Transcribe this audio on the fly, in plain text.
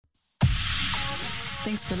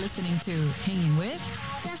Thanks for listening to Hanging With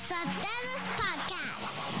The Sotelos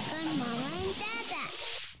Podcast con Mama and Dada.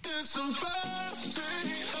 It's supposed to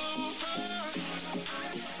be over.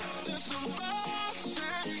 It's supposed to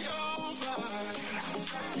be over.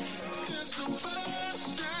 It's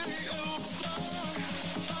supposed to be over.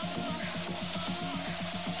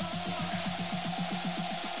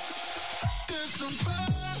 It's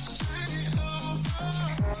supposed to be over. It's supposed to be over.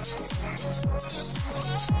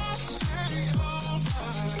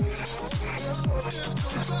 It's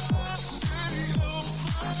supposed to be over.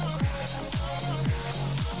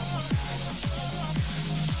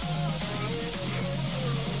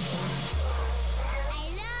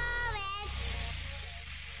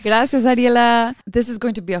 Gracias, Ariela. This is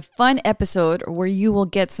going to be a fun episode where you will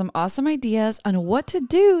get some awesome ideas on what to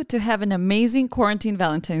do to have an amazing quarantine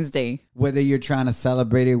Valentine's Day. Whether you're trying to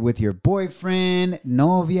celebrate it with your boyfriend,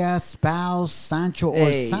 novia, spouse, Sancho, or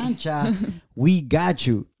Hey. Sancha, we got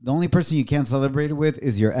you. The only person you can't celebrate it with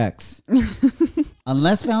is your ex.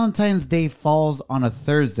 Unless Valentine's Day falls on a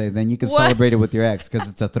Thursday, then you can What? celebrate it with your ex because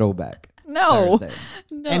it's a throwback. No. Thursday.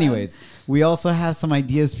 No. Anyways, we also have some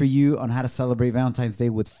ideas for you on how to celebrate Valentine's Day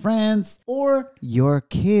with friends or your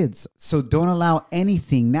kids. So don't allow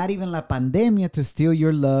anything, not even la pandemia, to steal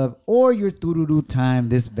your love or your tururu time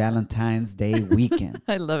this Valentine's Day weekend.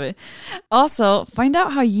 I love it. Also, find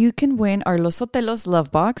out how you can win our Los Sotelos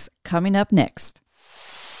Love Box coming up next.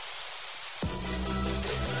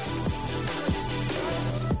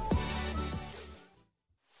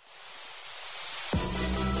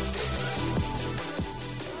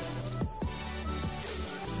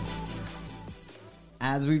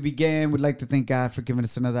 As we begin, we'd like to thank God for giving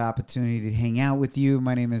us another opportunity to hang out with you.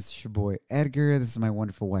 My name is your boy Edgar. This is my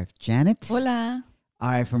wonderful wife, Janet. Hola. All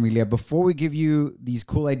right, familia, before we give you these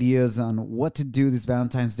cool ideas on what to do this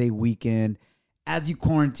Valentine's Day weekend as you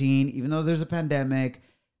quarantine, even though there's a pandemic,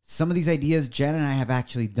 some of these ideas Jen and I have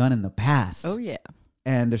actually done in the past. Oh, yeah.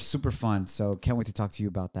 And they're super fun, so can't wait to talk to you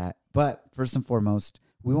about that. But first and foremost,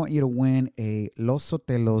 we want you to win a Los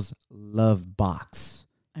Sotelos Love Box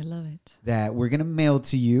I love it. that we're going to mail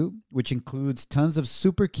to you, which includes tons of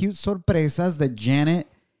super cute sorpresas that Janet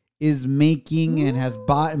is making and has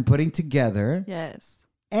bought and putting together, Yes.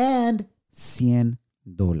 and $100.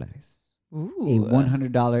 Ooh. A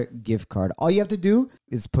 $100 gift card. All you have to do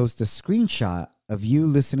is post a screenshot of you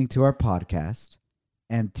listening to our podcast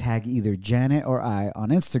and tag either Janet or I on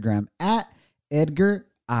Instagram at Edgar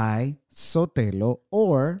I Sotelo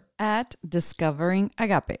or, At Discovering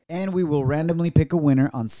Agape. and we will randomly pick a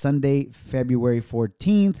winner on Sunday, February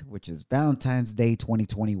 14th, which is Valentine's Day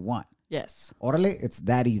 2021. Yes. Orale, it's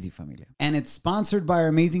that easy, familia. And it's sponsored by our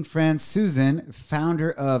amazing friend Susan,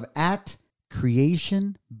 founder of At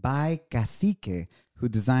Creation by Cacique, who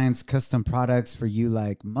designs custom products for you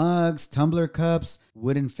like mugs, tumbler cups,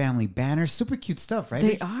 wooden family banners. Super cute stuff, right?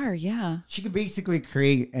 They are, yeah. She could basically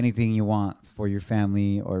create anything you want for your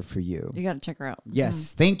family or for you. You got to check her out.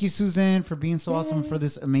 Yes. Thank you, Susan, for being so awesome for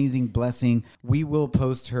this amazing blessing. We will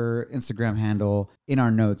post her Instagram handle in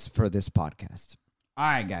our notes for this podcast. All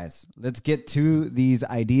right, guys, let's get to these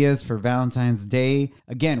ideas for Valentine's Day.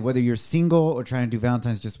 Again, whether you're single or trying to do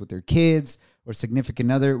Valentine's just with your kids or significant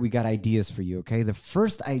other, we got ideas for you, okay? The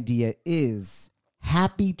first idea is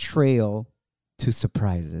happy trail to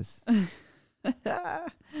surprises.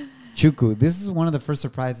 Chuku, this is one of the first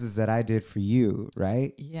surprises that I did for you,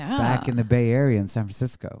 right? Yeah. Back in the Bay Area in San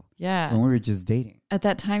Francisco Yeah. when we were just dating. At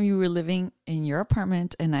that time, you were living in your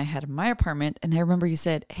apartment and I had my apartment. And I remember you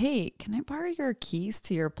said, hey, can I borrow your keys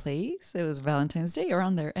to your place? It was Valentine's Day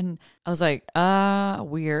around there. And I was like,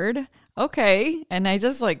 weird. Okay. And I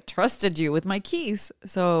just like trusted you with my keys.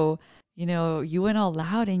 So, you know, you went all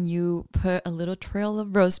out and you put a little trail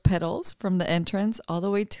of rose petals from the entrance all the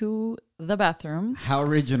way to the bathroom. How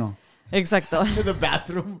original. Exacto. To the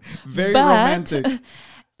bathroom. Very But- romantic.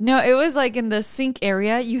 No, it was like in the sink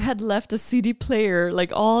area. You had left a CD player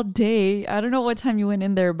like all day. I don't know what time you went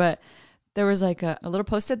in there, but there was like a little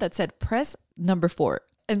post-it that said press number 4.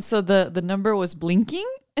 And so the number was blinking.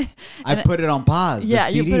 I put it on pause. Yeah,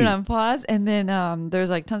 the you CD. put it on pause. And then there's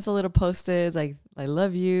like tons of little post-its like I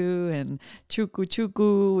love you and Chuku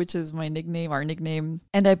Chuku, which is my nickname, our nickname.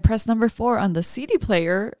 And I pressed number 4 on the CD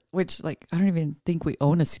player, which like I don't even think we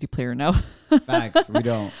own a CD player now. Facts, we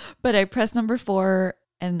don't. But I pressed number 4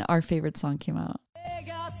 and our favorite song came out.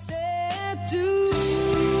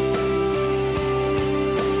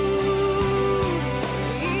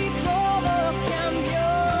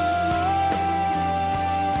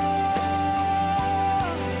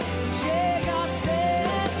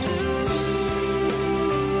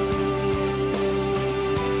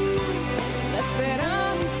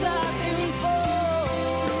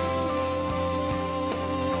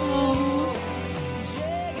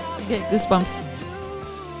 Okay, goosebumps.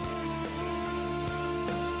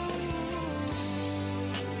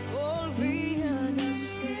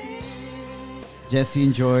 Jesse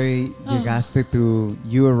and Joy, llegaste tú.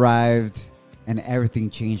 You arrived, and everything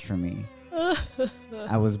changed for me.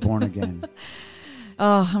 I was born again.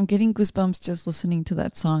 Oh, I'm getting goosebumps just listening to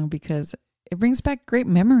that song because it brings back great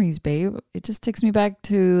memories, babe. It just takes me back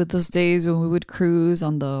to those days when we would cruise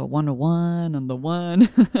on the 101, on the one,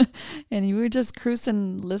 and you would just cruise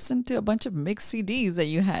and listen to a bunch of mixed CDs that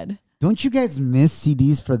you had. Don't you guys miss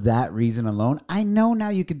CDs for that reason alone? I know now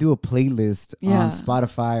you could do a playlist Yeah. on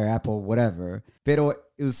Spotify or Apple, whatever. Pero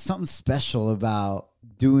it was something special about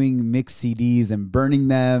doing mixed CDs and burning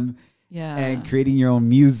them Yeah. and creating your own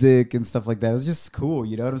music and stuff like that. It was just cool.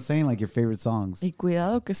 You know what I'm saying? Like your favorite songs. Y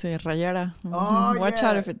cuidado que se rayara. Oh, Watch yeah.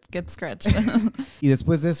 out if it gets scratched. Y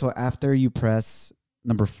después de eso, after you press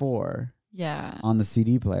number 4 Yeah. on the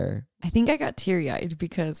CD player, I think I got teary-eyed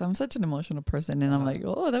because I'm such an emotional person and I'm like,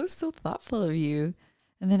 oh, that was so thoughtful of you.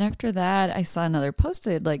 And then after that, I saw another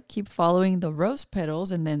post-it, like keep following the rose petals.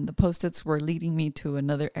 And then the post-its were leading me to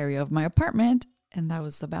another area of my apartment. And that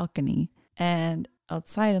was the balcony. And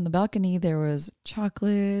outside on the balcony, there was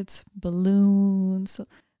chocolates, balloons,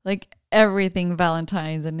 like everything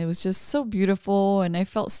Valentine's. And it was just so beautiful. And I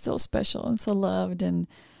felt so special and so loved. And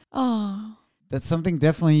oh, that's something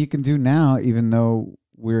definitely you can do now, even though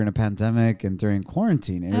we're in a pandemic and during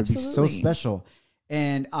quarantine. And it'd be so Absolutely. special.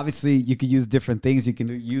 And obviously, you could use different things. You can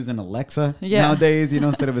use an Alexa Yeah. nowadays,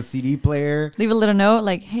 instead of a CD player. leave a little note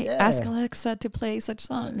like, hey, Yeah. ask Alexa to play such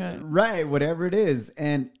song. Right, whatever it is.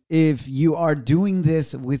 And if you are doing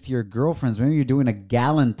this with your girlfriends, maybe you're doing a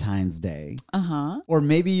Galentine's Day, Uh-huh. or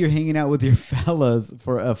maybe you're hanging out with your fellas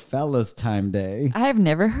for a fellas time day. I have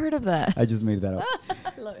never heard of that. I just made that up.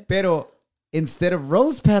 Love it. Pero instead of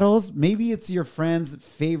rose petals, maybe it's your friend's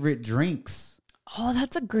favorite drinks Oh,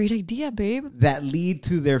 that's a great idea, babe. that lead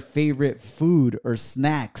to their favorite food or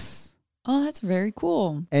snacks. Oh, that's very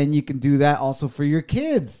cool. And you can do that also for your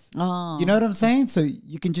kids. Oh, You know what I'm saying? So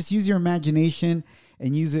you can just use your imagination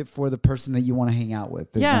and use it for the person that you want to hang out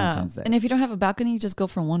with this yeah. Valentine's Day. And if you don't have a balcony, just go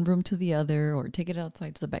from one room to the other or take it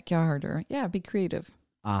outside to the backyard or, yeah, be creative.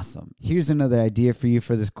 Awesome. Here's another idea for you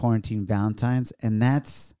for this quarantine Valentine's, and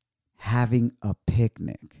that's having a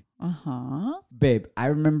picnic. Uh-huh. Babe, I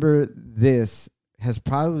remember this has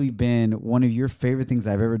probably been one of your favorite things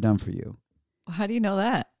I've ever done for you. How do you know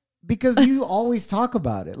that? Because you always talk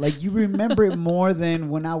about it. Like you remember it more than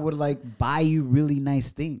when I would like buy you really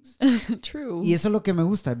nice things. True. Y eso es lo que me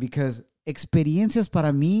gusta because experiencias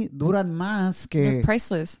para mí duran más They're que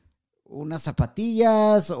priceless. unas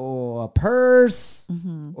zapatillas or a purse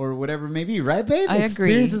Mm-hmm. or whatever it may be, right, babe? I agree.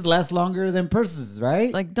 Experiences last longer than purses,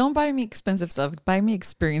 right? Like, don't buy me expensive stuff. Buy me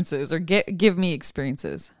experiences or give me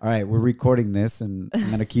experiences. All right, we're recording this and I'm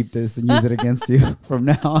going to keep this and use it against you from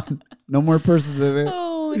now on. No more purses, baby.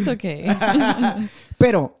 Oh, it's okay.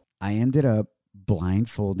 Pero I ended up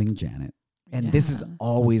blindfolding Janet. And this has Yeah.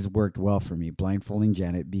 always worked well for me, blindfolding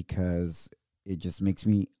Janet, because it just makes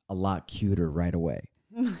me a lot cuter right away.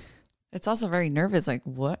 It's also very nervous. Like,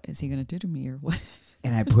 what is he going to do to me or what?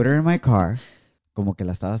 And I put her in my car, como que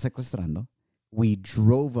la estaba secuestrando. We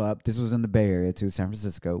drove up, this was in the Bay Area too, San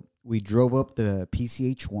Francisco. We drove up the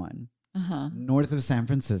PCH 1 Uh-huh. north of San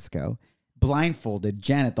Francisco, blindfolded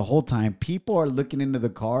Janet the whole time. People are looking into the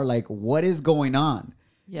car like, what is going on?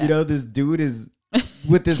 Yeah. You know, this dude is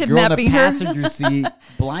with this girl in the Kidnapping her. passenger seat,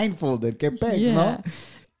 blindfolded. Que pex, no?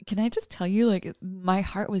 Can I just tell you, like, my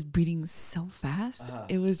heart was beating so fast.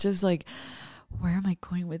 It was just like, where am I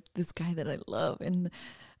going with this guy that I love? And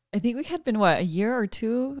I think we had been, what, a year or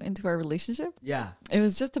two into our relationship? Yeah. It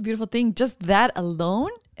was just a beautiful thing. Just that alone.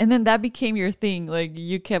 And then that became your thing. Like,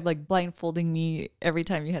 you kept, like, blindfolding me every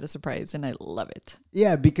time you had a surprise. And I love it.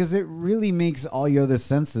 Yeah, because it really makes all your other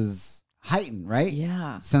senses heightened, right?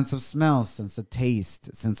 Yeah. Sense of smell, sense of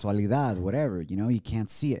taste, sensualidad, whatever. You know, you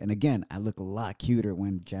can't see it. And again, I look a lot cuter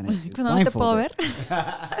when Janet is Cuando no te puedo blindfolded.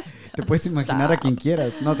 ver. Te puedes imaginar a quien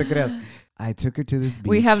quieras. No te creas. I took her to this beach.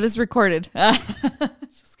 We have this recorded.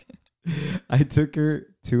 Just kidding. I took her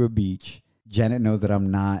to a beach. Janet knows that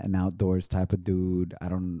I'm not an outdoors type of dude. I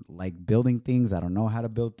don't like building things. I don't know how to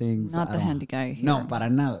build things. Not I the don't- handy guy here. No, para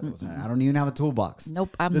nada. O sea, I don't even have a toolbox.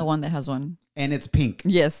 Nope, I'm the one that has one. And it's pink.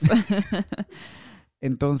 Yes.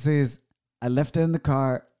 Entonces, I left her in the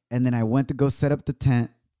car and then I went to go set up the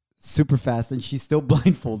tent super fast and she's still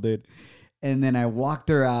blindfolded. And then I walked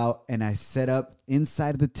her out and I set up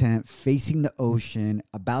inside the tent facing the ocean,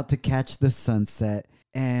 about to catch the sunset.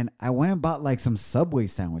 and I went and bought like some Subway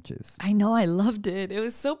sandwiches. I know, I loved it. It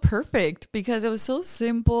was so perfect because it was so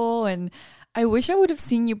simple. And I wish I would have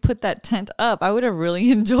seen you put that tent up. I would have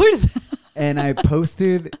really enjoyed that. And I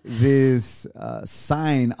posted this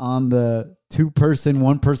sign on the 2-person,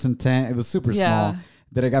 1-person tent. It was super Yeah. small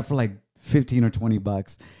that I got for like 15 or 20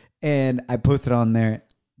 bucks. And I posted on there,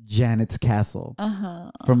 Janet's Castle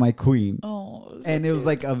for my queen. Oh, And it was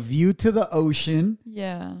like a view to the ocean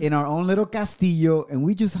yeah. in our own little castillo. And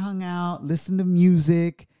we just hung out, listened to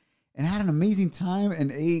music, and had an amazing time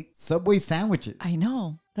and ate Subway sandwiches. I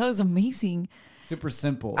know. That was amazing. Super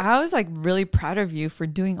simple. I was like really proud of you for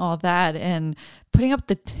doing all that and putting up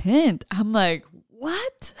the tent. I'm like,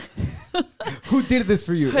 what? Who did this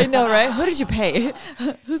for you? I know, right? Who did you pay?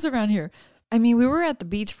 Who's around here? I mean, we were at the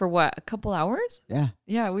beach for what, a couple hours? Yeah.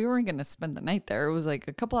 Yeah, we weren't going to spend the night there. It was like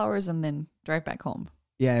a couple hours and then drive back home.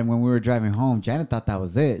 Yeah, and when we were driving home, Janet thought that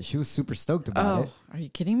was it. She was super stoked about it. Are you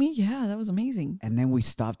kidding me? Yeah, that was amazing. And then we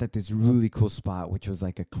stopped at this really cool spot, which was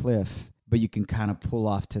like a cliff, but you can kind of pull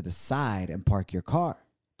off to the side and park your car.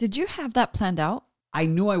 Did you have that planned out? I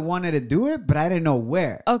knew I wanted to do it, but I didn't know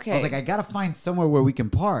where. Okay. I was like, I got to find somewhere where we can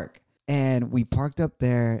park. And we parked up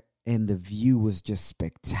there, and the view was just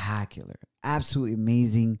spectacular. Absolutely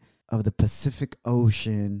amazing of the Pacific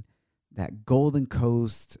Ocean, that golden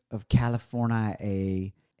coast of California.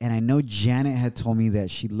 And I know Janet had told me that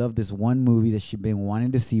she loved this one movie that she'd been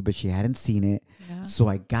wanting to see, but she hadn't seen it. Yeah. So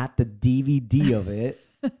I got the DVD of it,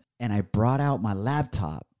 and I brought out my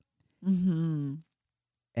laptop. Mm-hmm.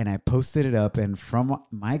 And I posted it up, and from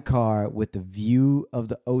my car with the view of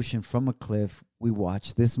the ocean from a cliff, we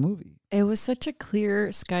watched this movie. It was such a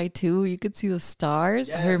clear sky too. You could see the stars.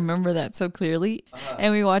 I Yes. remember that so clearly.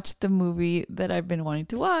 And we watched the movie that I've been wanting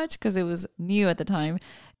to watch because it was new at the time.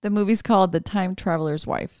 The movie's called The Time Traveler's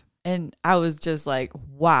Wife. And I was just like,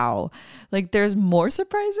 wow, like there's more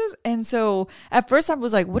surprises. And so at first I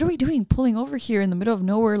was like, what are we doing pulling over here in the middle of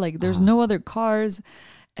nowhere? Like there's no other cars.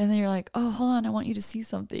 And then you're like, oh, hold on, I want you to see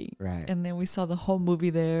something. Right. And then we saw the whole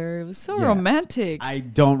movie there. It was so Yeah. romantic. I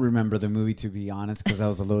don't remember the movie, to be honest, because I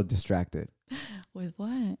was a little distracted. With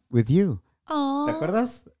what? With you. Oh. ¿Te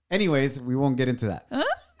acuerdas? Anyways, we won't get into that.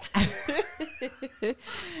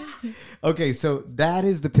 Okay, so that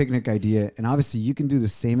is the picnic idea. And obviously, you can do the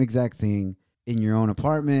same exact thing in your own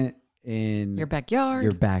apartment, in Your backyard.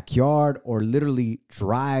 your backyard, or literally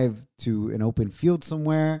drive to an open field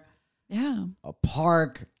somewhere, Yeah. a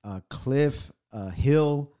park, a cliff, a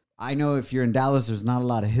hill. I know if you're in Dallas, there's not a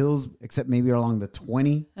lot of hills, except maybe along the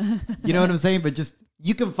 20. You know what I'm saying? But just,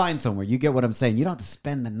 you can find somewhere. You get what I'm saying? You don't have to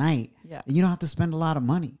spend the night. Yeah. And you don't have to spend a lot of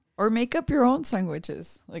money. Or make up your own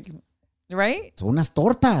sandwiches. Like, right? So unas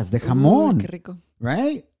tortas de Ooh, jamón, qué rico.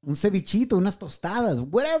 right? Un cevichito, unas tostadas,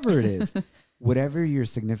 whatever it is. Whatever your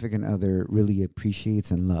significant other really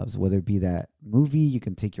appreciates and loves, whether it be that movie, you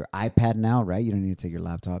can take your iPad now, right? You don't need to take your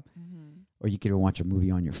laptop. Or you can watch a movie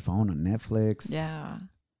on your phone on Netflix. Yeah.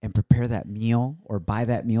 And prepare that meal or buy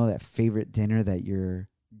that meal, that favorite dinner that your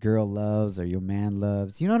girl loves or your man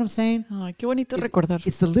loves. You know what I'm saying? Ay, qué bonito recordar.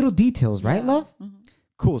 It's the little details, right, Yeah. love? Mhm.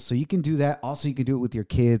 Cool. So you can do that. Also, you can do it with your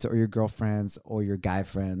kids or your girlfriends or your guy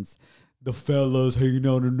friends. The fellas hanging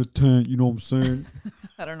out in the tent. You know what I'm saying?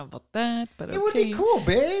 I don't know about that, but okay. It would be cool,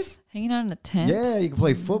 babe. Hanging out in a tent. Yeah, you can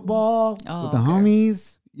play football Oh, with the okay.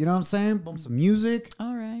 homies. You know what I'm saying? Bump some music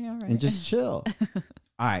All right, all right. and just chill.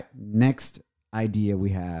 All right. Next idea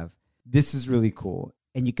we have. This is really cool.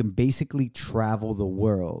 And you can basically travel the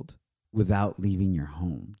world without leaving your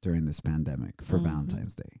home during this pandemic for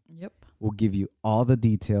Valentine's Day. Yep. We'll give you all the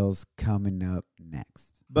details coming up next.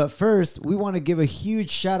 But first, we want to give a huge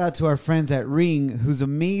shout out to our friends at Ring, whose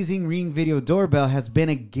amazing Ring video doorbell has been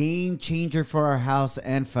a game changer for our house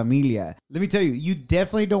and familia. Let me tell you, you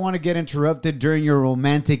definitely don't want to get interrupted during your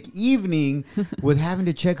romantic evening with having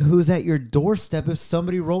to check who's at your doorstep if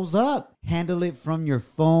somebody rolls up. Handle it from your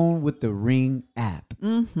phone with the Ring app.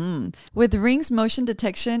 With Ring's motion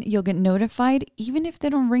detection, you'll get notified even if they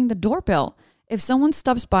don't ring the doorbell. If someone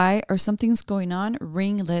stops by or something's going on,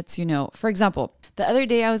 Ring lets you know. For example, the other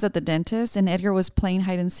day I was at the dentist and Edgar was playing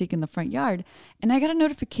hide and seek in the front yard. And I got a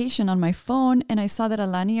notification on my phone and I saw that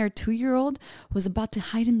Alani, our 2-year-old, was about to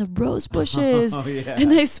hide in the rose bushes. Oh, yeah.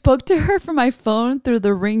 And I spoke to her from my phone through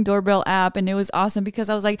the Ring doorbell app. And it was awesome because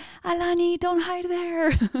I was like, Alani, don't hide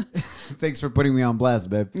there. Thanks for putting me on blast,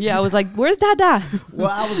 babe. Yeah, I was like, where's Dada? Well,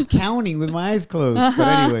 I was counting with my eyes closed. But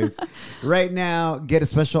anyways, right now, get a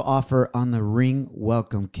special offer on the Ring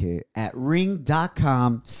Welcome Kit at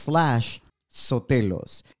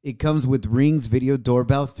ring.com/Sotelos. It comes with Ring's Video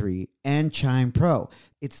Doorbell 3 and Chime Pro.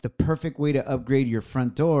 It's the perfect way to upgrade your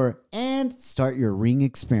front door and and start your ring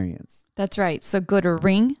experience. That's right. So go to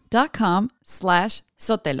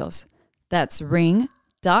ring.com/sotelos. That's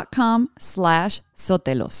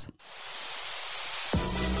ring.com/sotelos.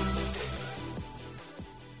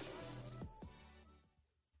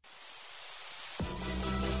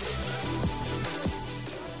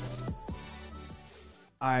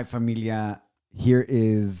 All right, familia, here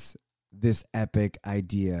is this epic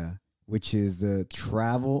idea, which is the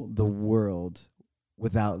travel the world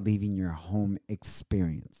without leaving your home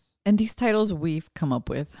experience. And these titles we've come up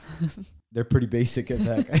with. They're pretty basic as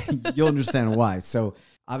heck. You'll understand why. So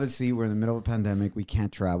obviously we're in the middle of a pandemic. We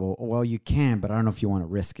can't travel. Well, you can, but I don't know if you want to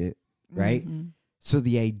risk it, right? Mm-hmm. So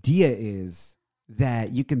the idea is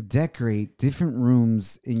that you can decorate different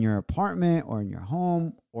rooms in your apartment or in your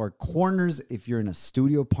home or corners if you're in a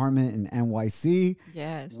studio apartment in NYC,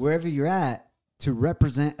 Yes. wherever you're at, to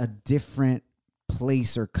represent a different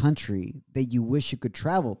place or country that you wish you could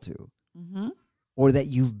travel to Mm-hmm. or that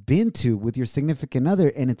you've been to with your significant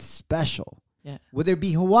other and it's special. Yeah. Whether it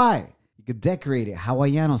be Hawaii, you could decorate it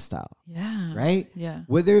Hawaiiano style, Yeah. right? Yeah.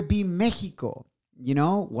 Whether it be Mexico, you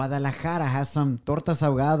know, Guadalajara has some tortas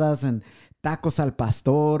ahogadas and tacos al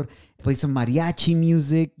pastor, play some mariachi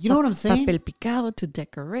music. You know what I'm saying? Papel picado to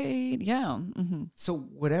decorate. Yeah. Mm-hmm. So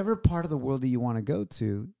whatever part of the world that you want to go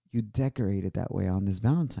to, you decorate it that way on this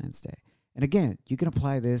Valentine's Day. And again, you can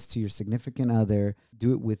apply this to your significant other.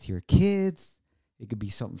 Do it with your kids. It could be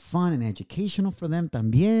something fun and educational for them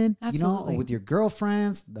también. You know, Absolutely. or with your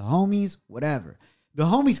girlfriends, the homies, whatever. The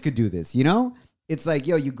homies could do this, you know? It's like,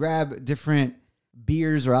 yo, you grab different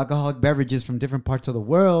beers or alcoholic beverages from different parts of the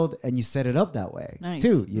world and you set it up that way Nice.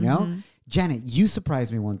 too, you know? Mhm. Janet, you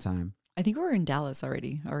surprised me one time. I think we were in Dallas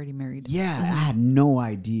already married. Yeah, I had no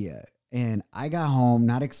idea. And I got home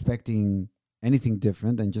not expecting anything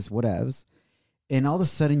different than just whatevs. And all of a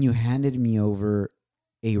sudden you handed me over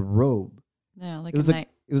a robe. Yeah, like It was a a night.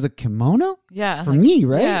 it was a kimono Yeah. for like- me,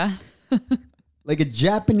 right? Yeah. Like a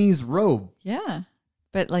Japanese robe. Yeah.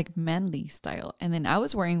 But like manly style. And then I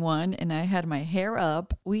was wearing one and I had my hair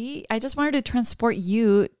up. I just wanted to transport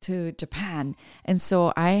you to Japan. And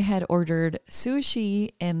so I had ordered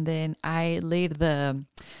sushi and then I laid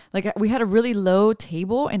we had a really low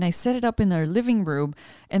table and I set it up in our living room.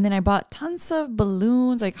 And then I bought tons of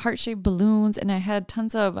balloons, like heart-shaped balloons. And I had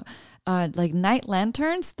tons of like night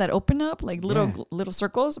lanterns that open up like little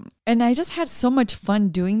circles. And I just had so much fun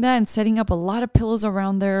doing that and setting up a lot of pillows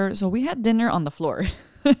around there. So we had dinner on the floor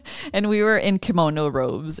and we were in kimono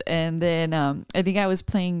robes. And then I think I was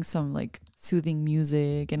playing some like soothing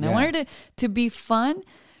music and I Yeah. wanted it to be fun,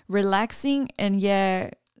 relaxing, and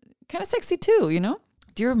kind of sexy too, you know?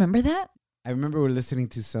 Do you remember that? I remember we're listening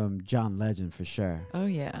to some John Legend for sure. Oh,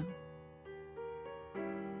 yeah.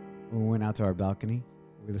 When we went out to our balcony,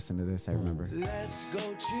 we listened to this, I remember. Let's go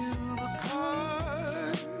to the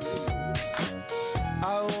park.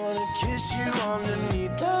 I wanna kiss you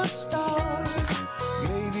underneath the stars.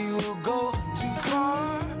 Maybe we'll go too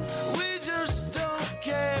far. We just don't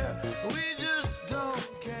care. We just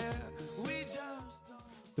don't care. We just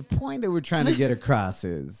don't. The point that we're trying to get across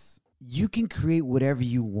is you can create whatever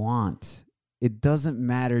you want. It doesn't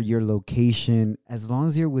matter your location as long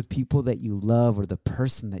as you're with people that you love or the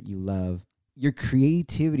person that you love. Your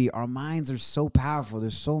creativity, our minds are so powerful. They're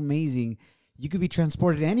so amazing. You could be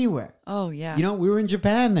transported anywhere. Oh, yeah. You know, we were in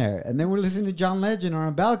Japan there, and then we're listening to John Legend on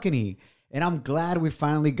our balcony. And I'm glad we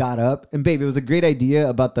finally got up. And babe, it was a great idea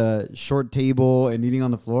about the short table and eating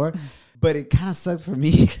on the floor. But it kind of sucked for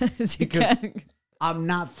me because I'm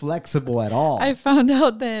not flexible at all. I found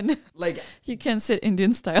out then Like, you can't sit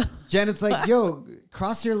Indian style. Janet's like, yo,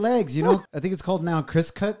 cross your legs, you know? I think it's called now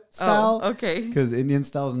Chris cut style. Oh, okay. Because Indian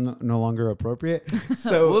style is no longer appropriate.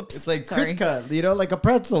 So Whoops, it's like sorry. Chris cut, you know, like a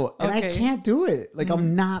pretzel. And I Okay. can't do it. Like,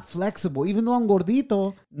 I'm not flexible. Even though I'm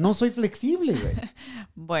gordito, no soy flexible, güey.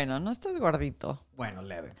 Bueno, no estás gordito. Bueno,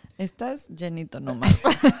 leve. Estás llenito nomás.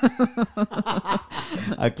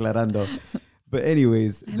 Aclarando. But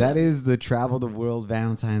anyways, that is the Travel the World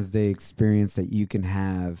Valentine's Day experience that you can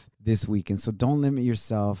have this weekend. So don't limit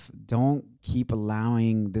yourself. Don't keep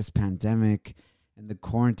allowing this pandemic and the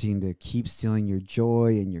quarantine to keep stealing your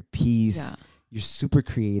joy and your peace. Yeah. You're super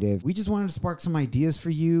creative. We just wanted to spark some ideas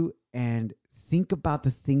for you and think about the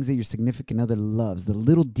things that your significant other loves, the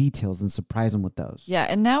little details, and surprise them with those. Yeah,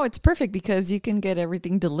 and now it's perfect because you can get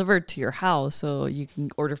everything delivered to your house. So you can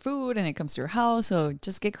order food and it comes to your house. So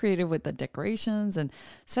just get creative with the decorations and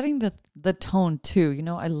setting the tone too. You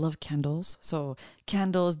know, I love candles. So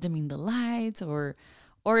candles, dimming the lights or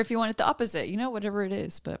Or if you want it the opposite, whatever it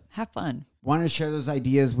is, but have fun. Want to share those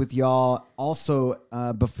ideas with y'all. Also,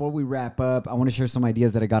 before we wrap up, I want to share some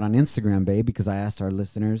ideas that I got on Instagram, babe, because I asked our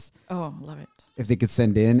listeners Oh, love it. if they could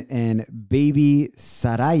send in. And baby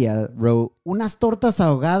Saraya wrote, unas tortas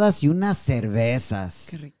ahogadas y unas cervezas.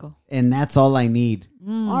 Qué rico. And that's all I need.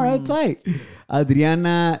 All right, tight.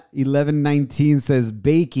 Adriana 1119 says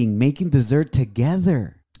baking, making dessert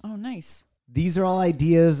together. Oh, nice. These are all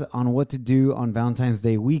ideas on what to do on Valentine's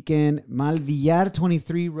Day weekend. Malvillar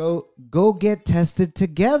 23 wrote, go get tested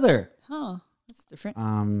together. Huh. That's different.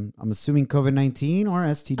 I'm assuming COVID-19 or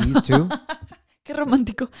STDs too. Qué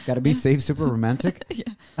romántico. Gotta be safe, super romantic.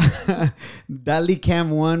 Yeah. Dali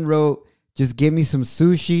Cam 1 wrote, just give me some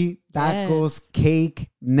sushi, tacos, Yes. cake,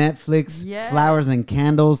 Netflix, Yes. flowers and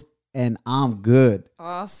candles, and I'm good.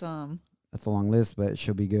 Awesome. That's a long list, but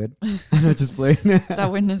she'll be good. I'm just playing. Está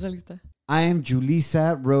buena esa lista. I am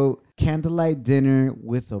Julissa wrote, candlelight dinner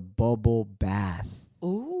with a bubble bath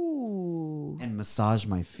Ooh. and massage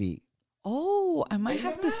my feet. Oh, I might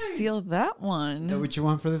have to steal that Is that one. what you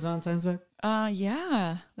want for this Valentine's Day?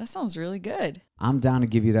 Yeah. That sounds really good. I'm down to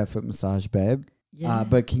give you that foot massage, babe. Yeah.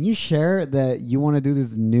 But can you share that you want to do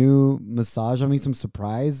this new massage? I mean, some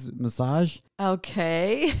surprise massage.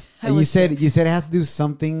 Okay. And you said it has to do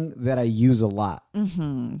something that I use a lot.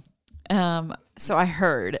 So I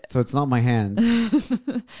heard, So it's not my hands.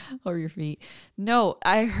 or your feet. No,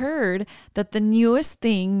 I heard that the newest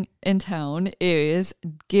thing in town is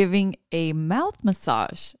giving a mouth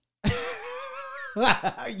massage.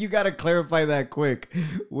 You got to clarify that quick.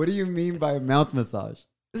 What do you mean by mouth massage?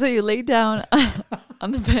 So you lay down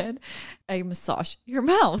on the bed, I massage your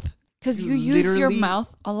mouth. Because you use your Literally-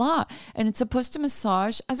 mouth a lot. And it's supposed to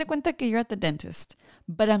massage. Haz de cuenta que you're at the dentist.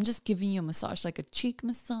 But I'm just giving you a massage, like a cheek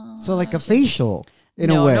massage. So like a facial in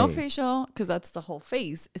no, a way. No facial, because that's the whole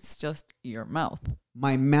face. It's just your mouth.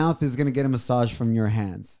 My mouth is going to get a massage from your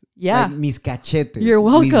hands. Yeah. Like mis cachetes. You're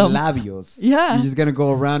welcome. Mis labios. Yeah. You're just going to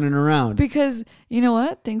go around and around. Because you know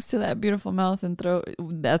what? Thanks to that beautiful mouth and throat,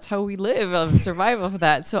 that's how we live, survive off of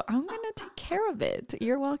that. So I'm going to take care of it.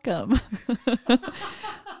 You're welcome.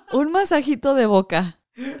 Un masajito de boca.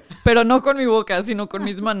 Pero no con mi boca, sino con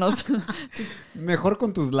mis manos. Mejor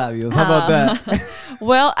con tus labios. How about that?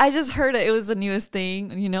 Well, I just heard it. It was the newest thing,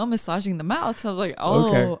 massaging the mouth. So I was like,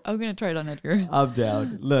 Okay. I'm going to try it on Edgar. I'm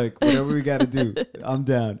down. Look, whatever we got to do, I'm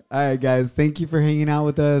down. All right, guys. Thank you for hanging out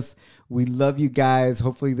with us. We love you guys.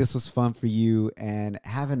 Hopefully this was fun for you, and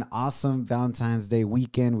have an awesome Valentine's Day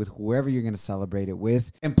weekend with whoever you're going to celebrate it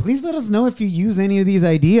with. And please let us know if you use any of these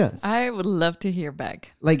ideas. I would love to hear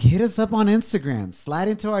back. Like, hit us up on Instagram, slide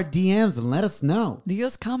into our DMs and let us know. Leave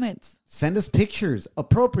us comments. Send us pictures,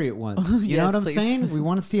 appropriate ones. You know Yes, what I'm please. saying? We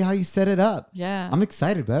want to see how you set it up. Yeah. I'm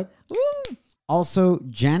excited, babe. Woo. Also,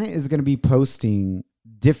 Janet is going to be posting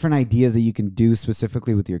different ideas that you can do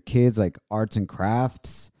specifically with your kids, like arts and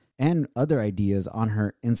crafts and other ideas on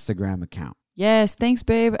her Instagram account. Yes, thanks,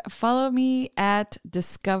 babe. Follow me at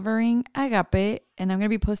Discovering Agape, and I'm going to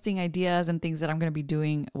be posting ideas and things that I'm going to be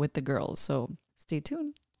doing with the girls. So stay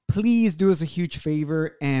tuned. Please do us a huge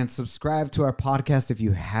favor and subscribe to our podcast if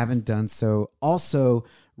you haven't done so. Also,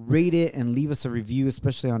 rate it and leave us a review,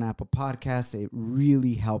 especially on Apple Podcasts. It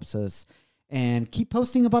really helps us. And keep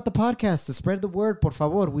posting about the podcast to spread the word, por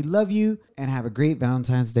favor. We love you, and have a great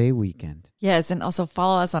Valentine's Day weekend. Yes, and also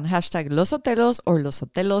follow us on hashtag Losotelos or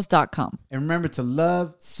losotelos.com. And remember to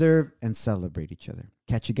love, serve, and celebrate each other.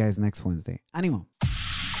 Catch you guys next Wednesday. Animo.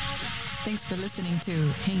 Thanks for listening to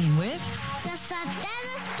Hanging With. Los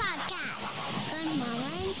Sotelos Podcast con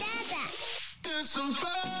Mama and Dada. It's a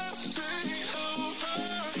birthday over.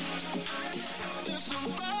 It's a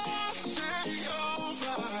birthday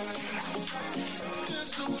over.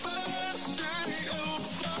 It's a birthday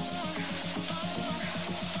over.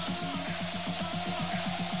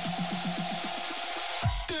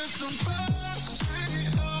 It's a birthday over. It's a birthday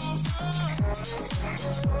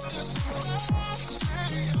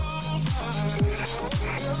over.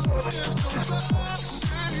 It's a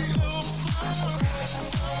birthday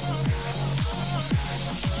over.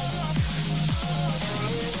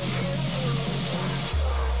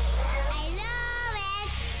 I love it.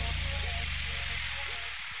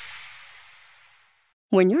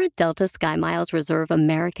 When you're a Delta SkyMiles Reserve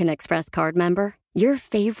American Express card member, your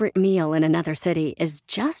favorite meal in another city is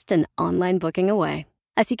just an online booking away.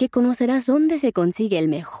 Así que conocerás dónde se consigue el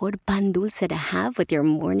mejor pan dulce to have with your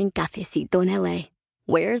morning cafecito en LA.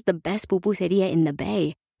 Where's the best pupusería in the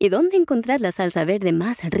Bay? Y dónde encontrar la salsa verde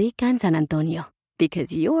más rica en San Antonio.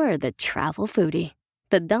 Because you're the travel foodie.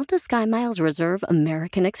 The Delta SkyMiles Reserve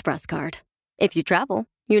American Express card. If you travel,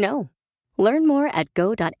 you know. Learn more at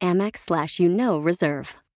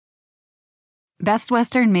go.amex/reserve. Best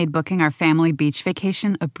Western made booking our family beach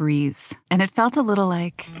vacation a breeze, and it felt a little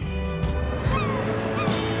like...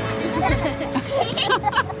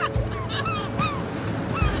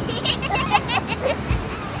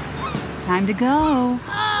 Time to go.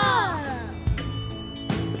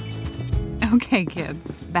 Okay,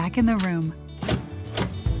 kids, back in the room.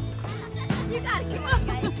 You gotta come on,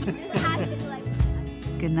 guys. This has to be like...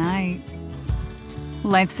 Good night.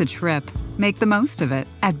 Life's a trip. Make the most of it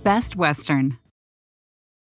at Best Western.